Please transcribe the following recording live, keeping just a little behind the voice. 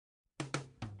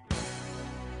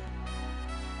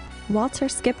Walter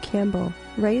Skip Campbell,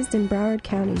 raised in Broward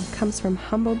County, comes from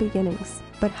humble beginnings,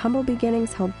 but humble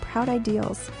beginnings held proud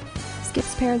ideals.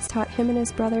 Skip's parents taught him and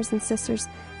his brothers and sisters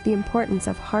the importance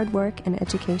of hard work and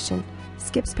education.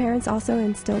 Skip's parents also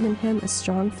instilled in him a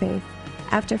strong faith.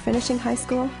 After finishing high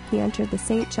school, he entered the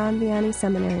St. John Vianney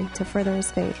Seminary to further his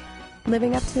faith.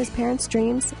 Living up to his parents'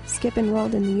 dreams, Skip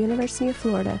enrolled in the University of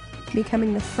Florida,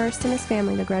 becoming the first in his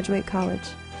family to graduate college.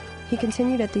 He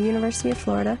continued at the University of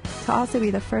Florida to also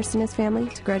be the first in his family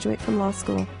to graduate from law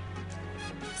school.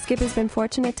 Skip has been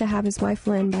fortunate to have his wife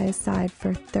Lynn by his side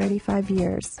for 35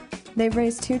 years. They've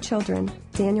raised 2 children,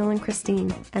 Daniel and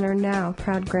Christine, and are now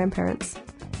proud grandparents.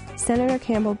 Senator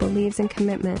Campbell believes in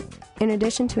commitment. In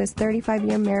addition to his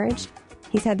 35-year marriage,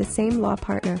 he's had the same law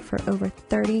partner for over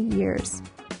 30 years.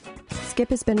 Skip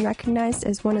has been recognized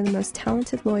as one of the most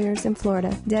talented lawyers in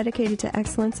Florida, dedicated to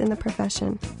excellence in the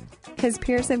profession. His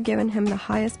peers have given him the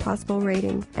highest possible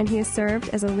rating, and he has served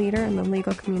as a leader in the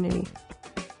legal community.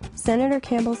 Senator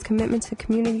Campbell's commitment to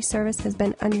community service has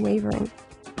been unwavering.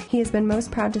 He has been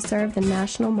most proud to serve the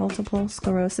National Multiple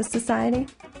Sclerosis Society,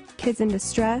 Kids in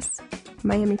Distress,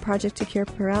 Miami Project to Cure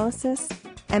Paralysis,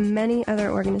 and many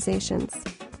other organizations.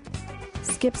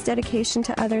 Skip's dedication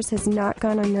to others has not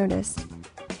gone unnoticed.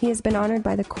 He has been honored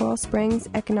by the Coral Springs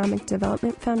Economic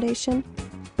Development Foundation,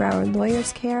 Broward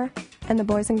Lawyers Care, and the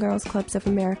Boys and Girls Clubs of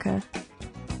America.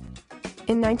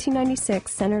 In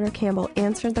 1996, Senator Campbell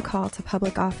answered the call to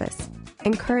public office.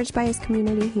 Encouraged by his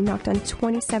community, he knocked on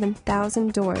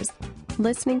 27,000 doors,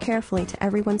 listening carefully to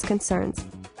everyone's concerns.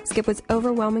 Skip was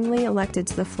overwhelmingly elected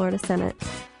to the Florida Senate.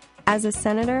 As a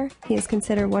senator, he is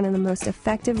considered one of the most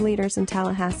effective leaders in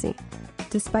Tallahassee.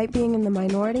 Despite being in the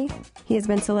minority, he has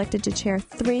been selected to chair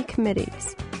 3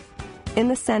 committees. In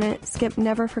the Senate, Skip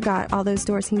never forgot all those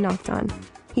doors he knocked on.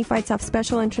 He fights off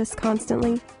special interests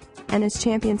constantly and has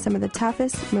championed some of the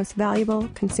toughest, most valuable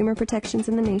consumer protections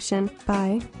in the nation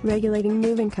by regulating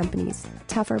moving companies,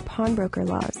 tougher pawnbroker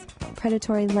laws,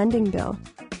 predatory lending bill,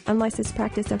 unlicensed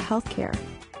practice of health care,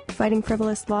 fighting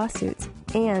frivolous lawsuits,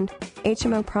 and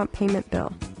HMO prompt payment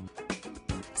bill.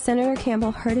 Senator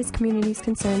Campbell heard his community's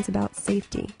concerns about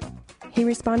safety. He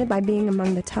responded by being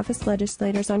among the toughest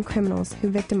legislators on criminals who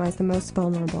victimize the most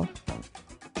vulnerable.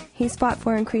 He's fought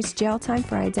for increased jail time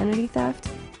for identity theft,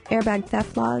 airbag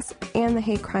theft laws, and the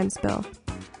hate crimes bill.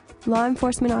 Law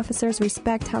enforcement officers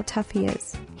respect how tough he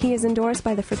is. He is endorsed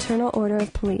by the Fraternal Order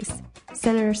of Police.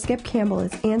 Senator Skip Campbell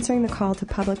is answering the call to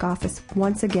public office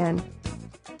once again.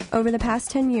 Over the past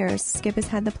 10 years, Skip has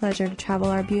had the pleasure to travel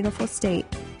our beautiful state,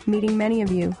 meeting many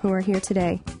of you who are here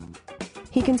today.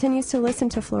 He continues to listen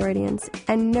to Floridians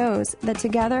and knows that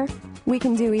together we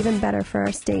can do even better for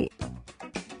our state.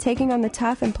 Taking on the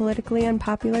tough and politically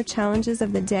unpopular challenges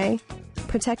of the day,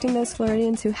 protecting those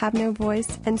Floridians who have no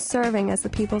voice, and serving as the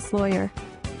people's lawyer.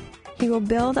 He will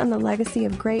build on the legacy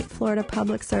of great Florida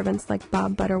public servants like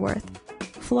Bob Butterworth.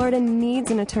 Florida needs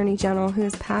an Attorney General who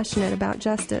is passionate about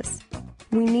justice.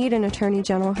 We need an Attorney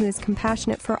General who is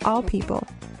compassionate for all people.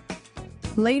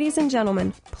 Ladies and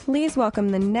gentlemen, please welcome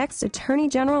the next Attorney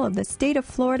General of the state of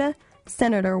Florida,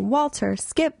 Senator Walter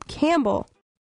Skip Campbell.